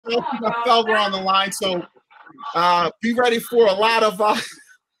Felger on the line, so be ready for a lot of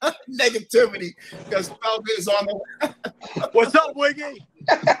negativity because Felger is on the line. What's up, Wiggy?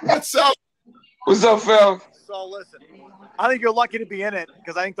 What's up? What's up, Fel? So listen, I think you're lucky to be in it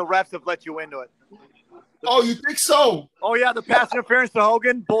because I think the refs have let you into it. Oh, you think so? Oh yeah, the pass interference to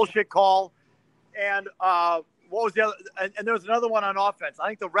Hogan, bullshit call, and what was the other? And there was another one on offense. I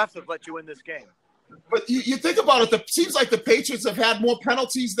think the refs have let you in this game. But you think about it, it seems like the Patriots have had more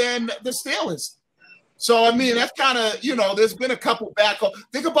penalties than the Steelers. So, I mean, that's kind of, there's been a couple back.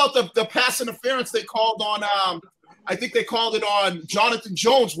 Think about the pass interference they called on, I think they called it on Jonathan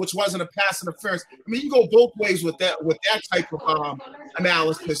Jones, which wasn't a pass interference. I mean, you can go both ways with that type of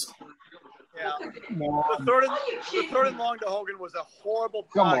analysis. Yeah. The third and long to Hogan was a horrible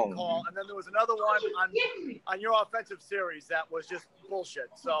call. And then there was another one on your offensive series that was just bullshit.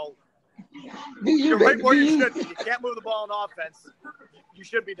 So, you're right where you should be. You can't move the ball in offense. You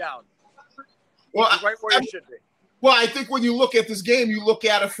should be down. Well, right where you should be. Well, I think when you look at this game, you look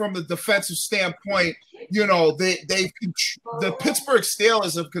at it from the defensive standpoint. The Pittsburgh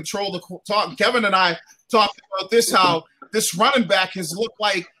Steelers have controlled the talk. Kevin and I talked about this, how this running back has looked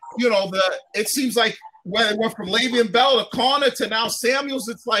like, it seems like when it went from Le'Veon Bell to Connor to now Samuels,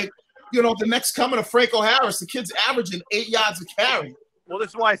 it's like, the next coming of Franco Harris. The kid's averaging 8 yards a carry. Well, this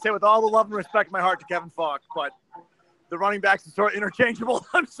is why I say with all the love and respect in my heart to Kevin Faulk, but the running backs are sort of interchangeable.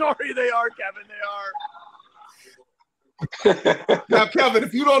 I'm sorry, they are, Kevin. They are. Now, Kevin,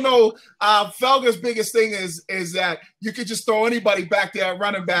 if you don't know, Felger's biggest thing is that you could just throw anybody back there at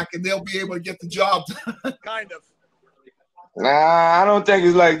running back and they'll be able to get the job done. Kind of. Nah, I don't think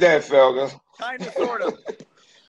it's like that, Felger. Kind of, sort of.